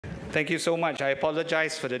Thank you so much. I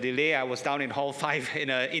apologize for the delay. I was down in Hall 5 in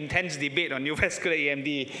an intense debate on neovascular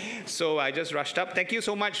AMD, so I just rushed up. Thank you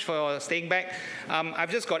so much for staying back. I've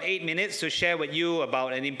just got 8 minutes to share with you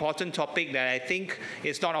about an important topic that I think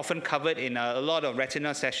is not often covered in a lot of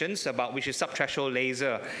retina sessions, which is subthreshold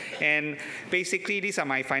laser. And basically, these are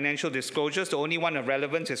my financial disclosures. The only one of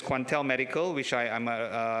relevance is Quantel Medical, which I'm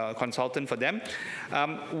a consultant for them.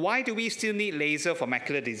 Why do we still need laser for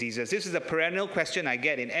macular diseases? This is a perennial question I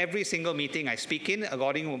get in every single meeting I speak in,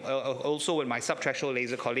 also with my subthreshold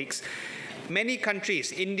laser colleagues. Many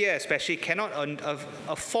countries, India especially, cannot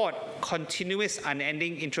afford continuous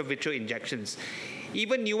unending intravitreal injections.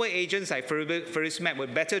 Even newer agents like faricimab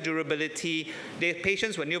with better durability, the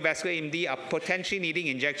patients with neovascular AMD are potentially needing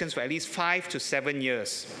injections for at least 5 to 7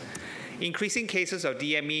 years. Increasing cases of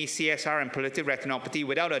DME, CSR, and proliferative retinopathy,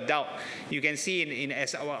 without a doubt. You can see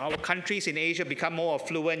as our countries in Asia become more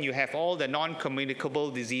affluent, you have all the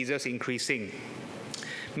non-communicable diseases increasing.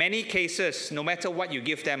 Many cases, no matter what you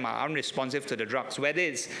give them, are unresponsive to the drugs, whether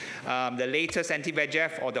it's the latest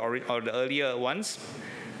anti-VEGF or the earlier ones.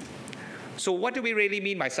 So what do we really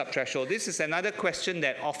mean by subthreshold? This is another question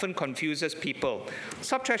that often confuses people.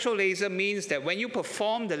 Subthreshold laser means that when you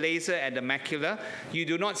perform the laser at the macula, you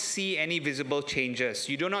do not see any visible changes.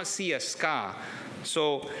 You do not see a scar.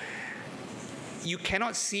 So you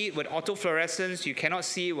cannot see it with autofluorescence, you cannot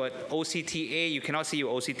see it with OCTA, you cannot see it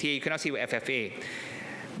with OCTA, you cannot see it with FFA.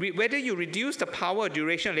 Whether you reduce the power or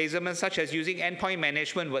duration of laserment, such as using endpoint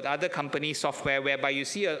management with other company software, whereby you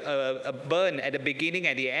see a burn at the beginning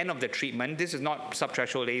and the end of the treatment, this is not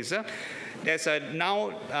subthreshold laser.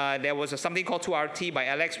 There was something called 2RT by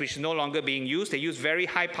Alex, which is no longer being used. They use very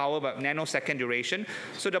high power but nanosecond duration.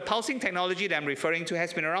 So the pulsing technology that I'm referring to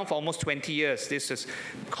has been around for almost 20 years. This is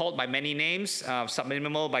called by many names: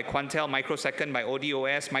 subminimal by Quantel, microsecond by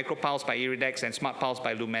ODOS, micropulse by Iridex, and smart pulse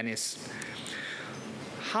by Lumenis.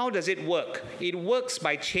 How does it work? It works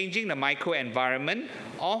by changing the microenvironment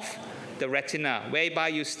of the retina, whereby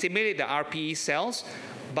you stimulate the RPE cells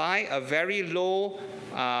by a very low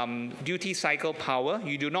duty cycle power.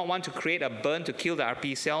 You do not want to create a burn to kill the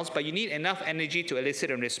RPE cells, but you need enough energy to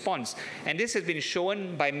elicit a response. And this has been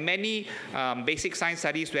shown by many basic science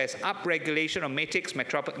studies, where there's upregulation of matrix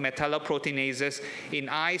metalloproteinases in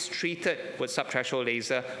eyes treated with subthreshold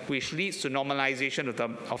laser, which leads to normalization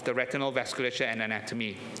of the retinal vasculature and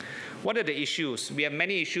anatomy. What are the issues? We have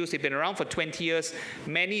many issues. They've been around for 20 years.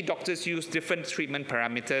 Many doctors use different treatment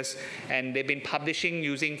parameters, and they've been publishing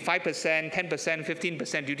using 5%, 10%,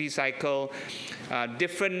 15% duty cycle,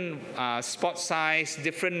 different spot size,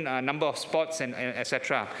 different number of spots, and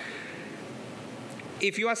etc.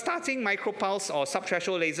 If you are starting micropulse or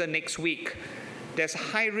subthreshold laser next week, there's a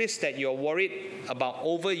high risk that you're worried about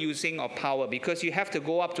overusing of power, because you have to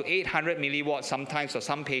go up to 800 milliwatts sometimes for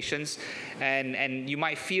some patients, and you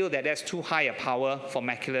might feel that that's too high a power for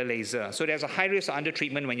macular laser. So there's a high risk of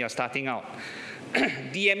undertreatment when you're starting out.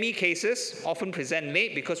 DME cases often present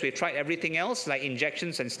late because we've tried everything else, like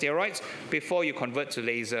injections and steroids, before you convert to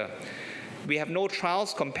laser. We have no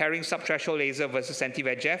trials comparing subthreshold laser versus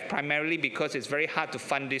anti-VEGF, primarily because it's very hard to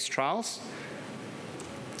fund these trials.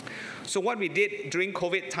 So what we did during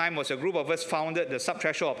COVID time was a group of us founded the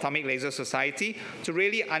Subthreshold Ophthalmic Laser Society to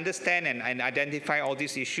really understand and identify all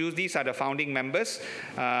these issues. These are the founding members,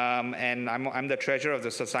 and I'm the treasurer of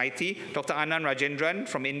the society. Dr. Anand Rajendran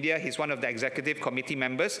from India, he's one of the executive committee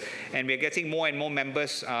members, and we're getting more and more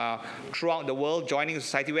members throughout the world joining the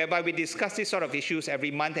society, whereby we discuss these sort of issues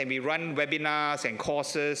every month, and we run webinars and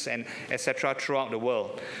courses and etc. throughout the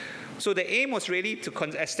world. So the aim was really to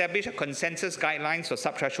establish a consensus guidelines for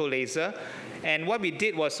subthreshold laser. And what we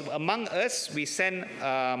did was, among us, we sent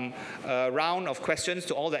a round of questions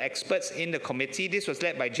to all the experts in the committee. This was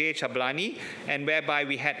led by J.H. Ablani, and whereby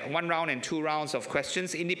we had 1 round and 2 rounds of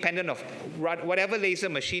questions, independent of whatever laser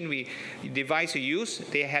machine device you use,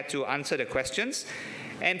 they had to answer the questions.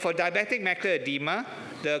 And for diabetic macular edema,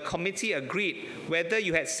 the committee agreed whether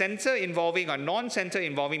you had center involving or non-center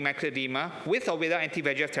involving macular edema, with or without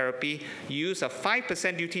anti-VEGF therapy, you use a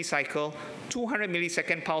 5% duty cycle, 200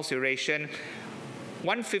 millisecond pulse duration,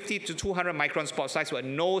 150 to 200 micron spot size with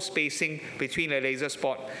no spacing between a laser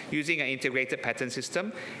spot, using an integrated pattern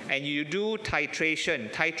system. And you do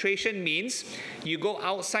titration. Titration means you go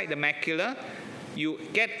outside the macula, you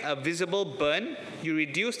get a visible burn, you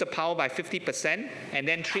reduce the power by 50%, and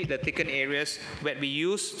then treat the thickened areas that we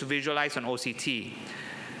use to visualize on OCT.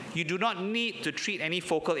 You do not need to treat any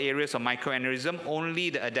focal areas of microaneurysm, only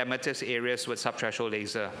the edematous areas with subthreshold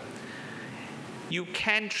laser. you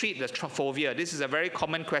can treat the fovea. This is a very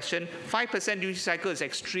common question. 5% duty cycle is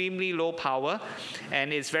extremely low power,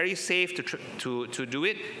 and it's very safe to do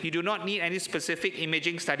it. You do not need any specific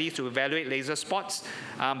imaging studies to evaluate laser spots,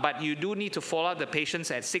 but you do need to follow up the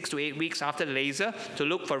patients at 6 to 8 weeks after the laser to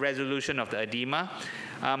look for resolution of the edema.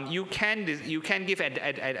 You can give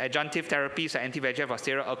adjunctive therapies or anti-VEGF or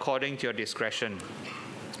steroid according to your discretion.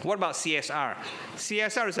 What about CSR?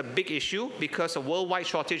 CSR is a big issue because of worldwide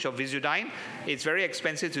shortage of Visudyne. It's very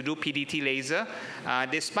expensive to do PDT laser.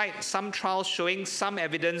 Despite some trials showing some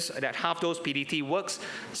evidence that half-dose PDT works,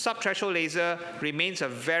 subthreshold laser remains a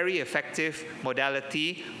very effective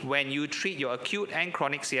modality when you treat your acute and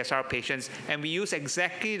chronic CSR patients. And we use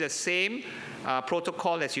exactly the same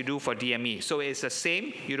protocol as you do for DME. So it's the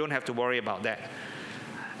same. You don't have to worry about that.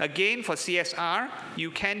 Again, for CSR, you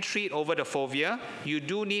can treat over the fovea. You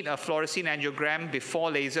do need a fluorescein angiogram before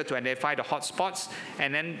laser to identify the hot spots.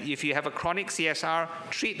 And then if you have a chronic CSR,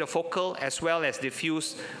 treat the focal as well as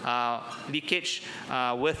diffuse leakage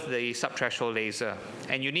with the subthreshold laser.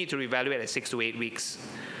 And you need to reevaluate at 6 to 8 weeks.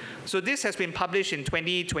 So this has been published in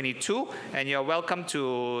 2022, and you're welcome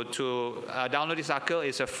to download this article.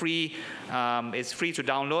 It's free to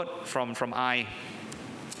download from AI.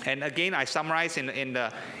 And again, I summarize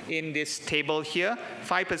in this table here: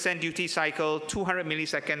 5% duty cycle, 200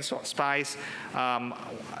 milliseconds spice,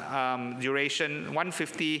 duration,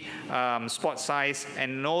 150 spot size,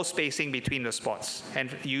 and no spacing between the spots. And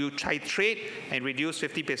you titrate and reduce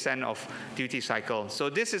 50% of duty cycle. So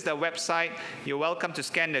this is the website. You're welcome to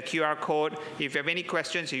scan the QR code. If you have any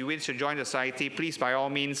questions, you wish to join the society, please by all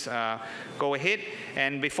means go ahead.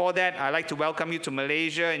 And before that, I'd like to welcome you to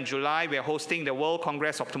Malaysia in July. We are hosting the World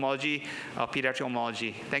Congress of Ophthalmology, Pediatric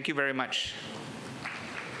Ophthalmology. Thank you very much.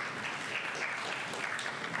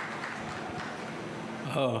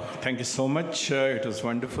 Thank you so much. It was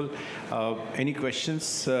wonderful. Any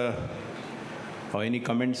questions or any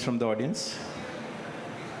comments from the audience?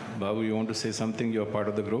 Babu, you want to say something? You're part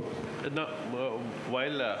of the group. No,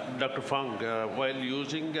 while Dr. Fong, while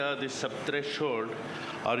using the subthreshold,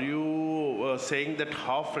 are you saying that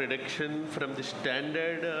half reduction from the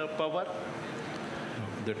standard power?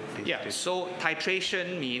 Yeah, so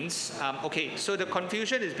titration means, okay, so the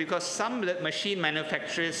confusion is because some machine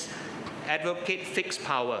manufacturers advocate fixed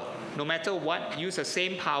power. No matter what, use the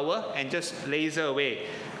same power and just laser away.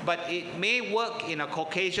 But it may work in a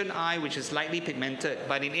Caucasian eye, which is lightly pigmented.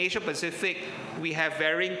 But in Asia Pacific, we have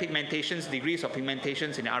varying pigmentations, degrees of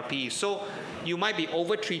pigmentations in RPE. So you might be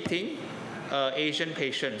over-treating Asian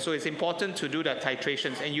patients. So it's important to do the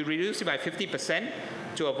titrations. And you reduce it by 50%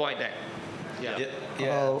 to avoid that. Yeah,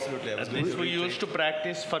 absolutely. This we used to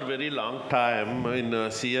practice for a very long time in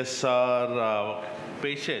CSR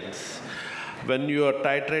patients. When you are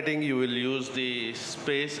titrating, you will use the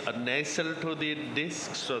space nasal to the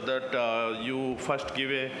disc so that you first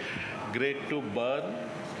give a grade 2 burn.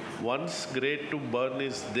 Once grade 2 burn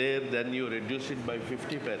is there, then you reduce it by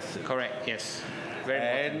 50%. Correct, yes. Very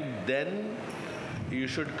and important. Then you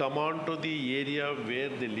should come on to the area where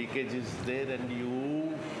the leakage is there and you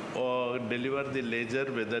deliver the laser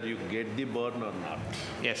whether you get the burn or not.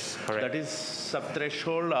 Yes, correct. That is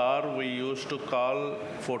subthreshold, or we used to call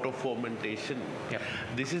photofomentation. Yep.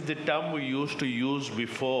 This is the term we used to use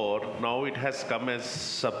before. Now it has come as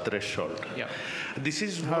subthreshold. Yep. This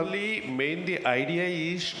is only the idea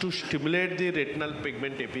is to stimulate the retinal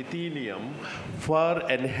pigment epithelium for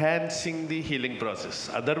enhancing the healing process.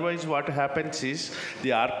 Otherwise, what happens is the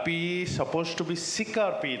RPE is supposed to be sick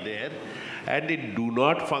RPE there, and it do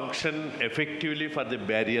not function effectively for the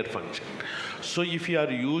barrier function. So if you are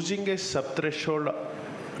using a subthreshold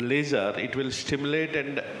laser, it will stimulate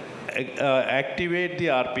and activate the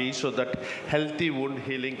RPE so that healthy wound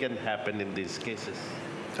healing can happen in these cases.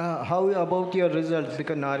 How about your results?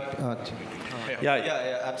 Because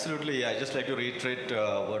Yeah, absolutely. I just like to reiterate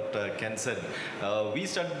what Ken said. We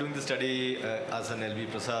started doing the study as an LV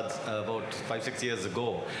Prasad about 5-6 years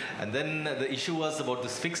ago, and then the issue was about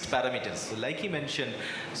this fixed parameters. So like he mentioned,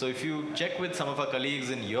 so if you check with some of our colleagues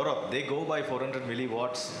in Europe, they go by 400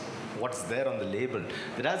 milliwatts. What's there on the label.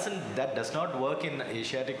 That does not work in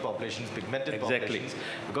Asiatic populations, pigmented populations,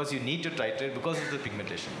 because you need to titrate because of the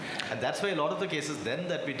pigmentation. And that's why a lot of the cases then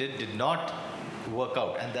that we did not work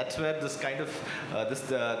out, and that's where this kind of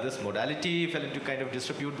this modality fell into kind of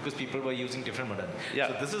disrepute because people were using different modalities. Yeah.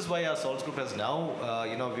 So this is why our SALT group has now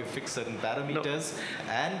we've fixed certain parameters.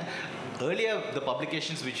 And earlier the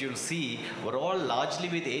publications which you'll see were all largely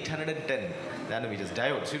with 810. nanometers.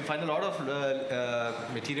 Diodes, you'll find a lot of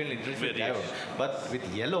material interface with diode. But with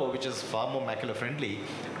yellow, which is far more macular friendly,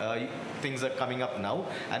 things are coming up now.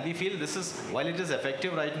 And we feel this is, while it is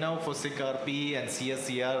effective right now for SICRP and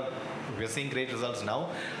CSCR, we're seeing great results now.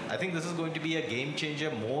 I think this is going to be a game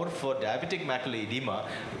changer more for diabetic macular edema,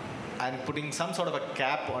 and putting some sort of a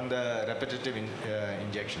cap on the repetitive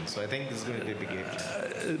injection. So I think this is going to be a big game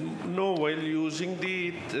changer. No, while using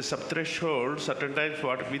the subthreshold, certain times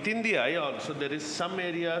within the eye also, there is some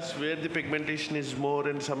areas where the pigmentation is more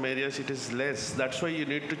and some areas it is less. That's why you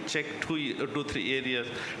need to check two, 3 areas.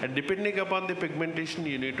 And depending upon the pigmentation,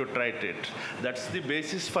 you need to titrate. That's the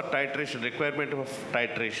basis for titration, requirement of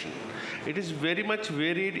titration. It is very much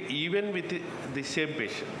varied even with the same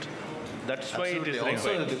patient. That's why it is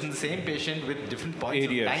also within the same patient with different points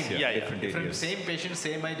areas, of time. Different same patient,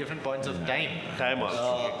 same eye, different points of time. Time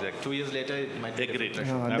also, exactly. 2 years later, it might be agreed.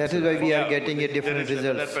 That is why we are getting a different There is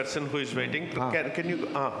results. another person who is waiting. Can you?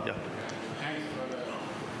 Yeah. Thanks for the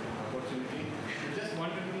opportunity. I just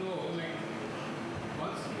wanted to know, like,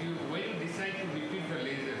 when you decide to repeat the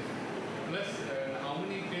lasers, plus how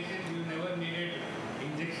many patients you never needed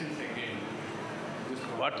injections again?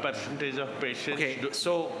 What percentage of patients? Okay,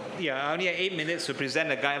 so yeah, I only have 8 minutes to present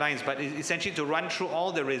the guidelines, but essentially to run through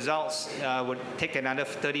all the results would take another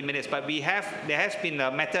 30 minutes. But there has been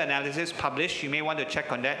a meta-analysis published. You may want to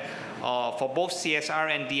check on that. For both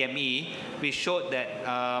CSR and DME, we showed that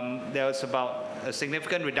there was about a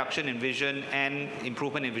significant reduction in vision and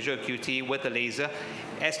improvement in visual acuity with the laser.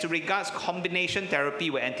 As to regards combination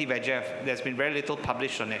therapy with anti-VEGF, there's been very little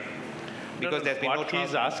published on it. Because there's been no what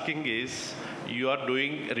he's asking is, you are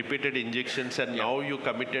doing repeated injections and now you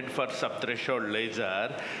committed for subthreshold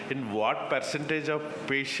laser. In what percentage of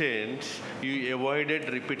patients you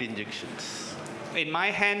avoided repeat injections? In my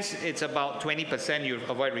hands, it's about 20% you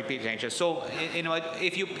avoid repeat injections. So,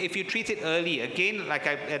 if you treat it early, again, like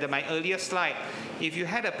at my earlier slide, if you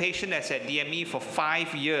had a patient that's at DME for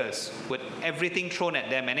 5 years with everything thrown at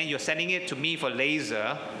them, and then you're sending it to me for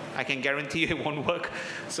laser, I can guarantee you it won't work.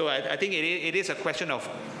 So I think it is a question of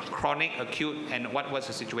chronic, acute, and what's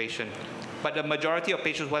the situation. But the majority of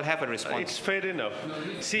patients will have a response. It's fair enough.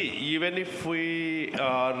 See, even if we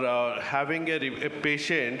are having a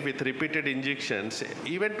patient with repeated injections,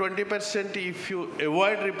 even 20% if you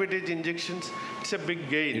avoid repeated injections, it's a big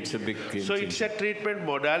gain. It's a big gain. So it's a treatment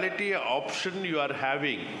modality option you are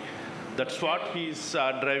having. That's what he's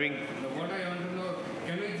driving. What I want to know,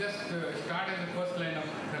 can we just start as the first line of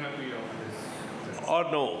therapy of this? Or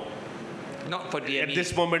no? Not for DME. At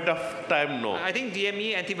this moment of time, no. I think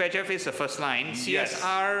DME anti-VEGF is the first line.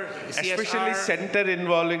 CSR, especially center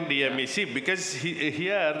involving DME. See, because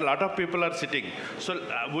here a lot of people are sitting. So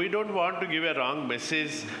we don't want to give a wrong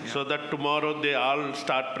message so that tomorrow they all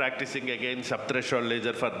start practicing again subthreshold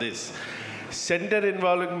laser for this. Center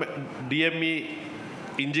involving DME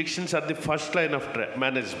injections are the first line of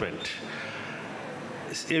management.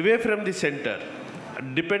 Away from the center,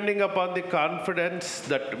 depending upon the confidence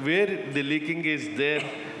that where the leaking is there,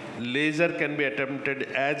 laser can be attempted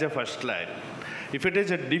as a first line. If it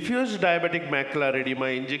is a diffuse diabetic macular edema,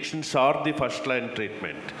 injections are the first line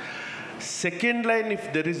treatment. Second line,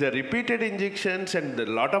 if there is a repeated injections and a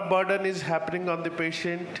lot of burden is happening on the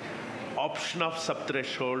patient, option of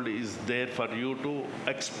subthreshold is there for you to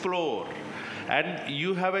explore. And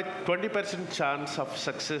you have a 20% chance of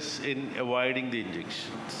success in avoiding the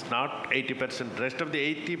injections, not 80%. Rest of the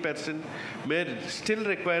 80% may still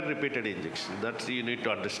require repeated injection. That's you need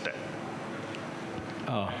to understand.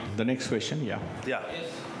 The next question, yeah. Yeah,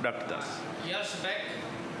 yes. Dr. Das. Years back,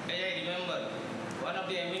 I remember, one of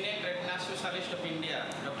the eminent retina specialists of India,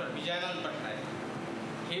 Dr. Vijayanand Patnaik,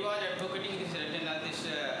 he was advocating this retina,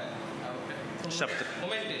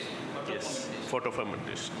 fomentation. Yes,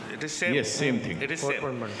 photofermentation. It is same. Yes, same thing. It is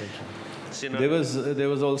same. There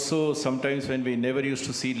was also sometimes when we never used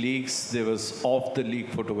to see leaks, there was off the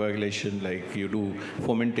leak photocoagulation, like you do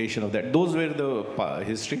fomentation of that. Those were the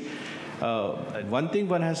history. One thing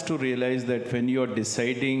one has to realize that when you are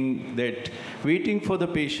deciding that waiting for the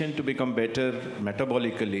patient to become better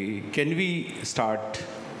metabolically, can we start?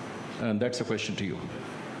 And that's a question to you.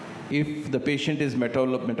 If the patient is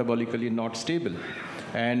metabolically not stable,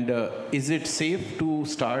 and is it safe to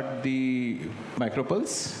start the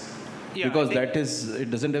micropulse? Yeah, because I think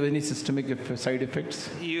it doesn't have any systemic side effects.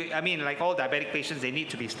 I mean, like all diabetic patients, they need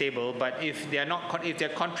to be stable. But if they're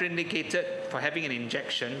contraindicated for having an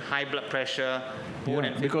injection, high blood pressure, bone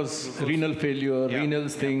and because renal failure,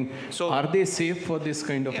 renals thing. So are they safe for this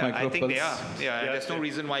kind of micropulse? I think they are. There's no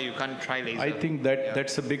reason why you can't try laser. I think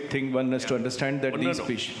that's a big thing. One has to understand that these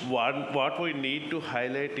patients. What we need to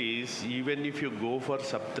highlight is, even if you go for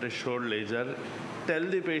subthreshold laser, tell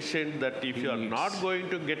the patient that if you are not going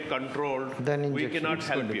to get controlled, we cannot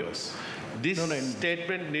help you. This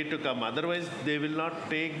statement need to come. Otherwise, they will not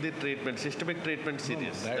take the treatment, systemic treatment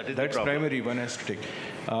serious. That's primary. One has to take.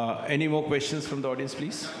 Any more questions from the audience,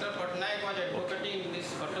 please? Dr. Patnaik was advocating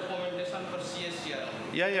this documentation for CSCR.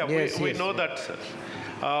 Yeah, we know that, sir.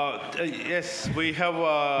 Yes, we have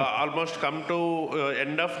almost come to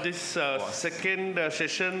end of this second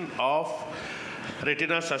session of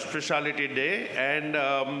Retina Subspecialty Day, and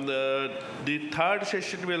the third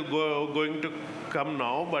session will going to come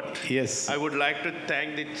now, but yes, I would like to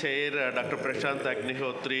thank the chair, Dr. Prashant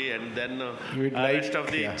Agnihotri, and then rest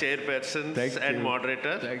of the chairpersons and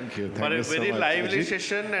moderators for a very lively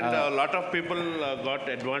session, and a lot of people got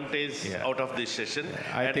advantage out of this session.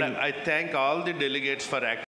 I thank all the delegates for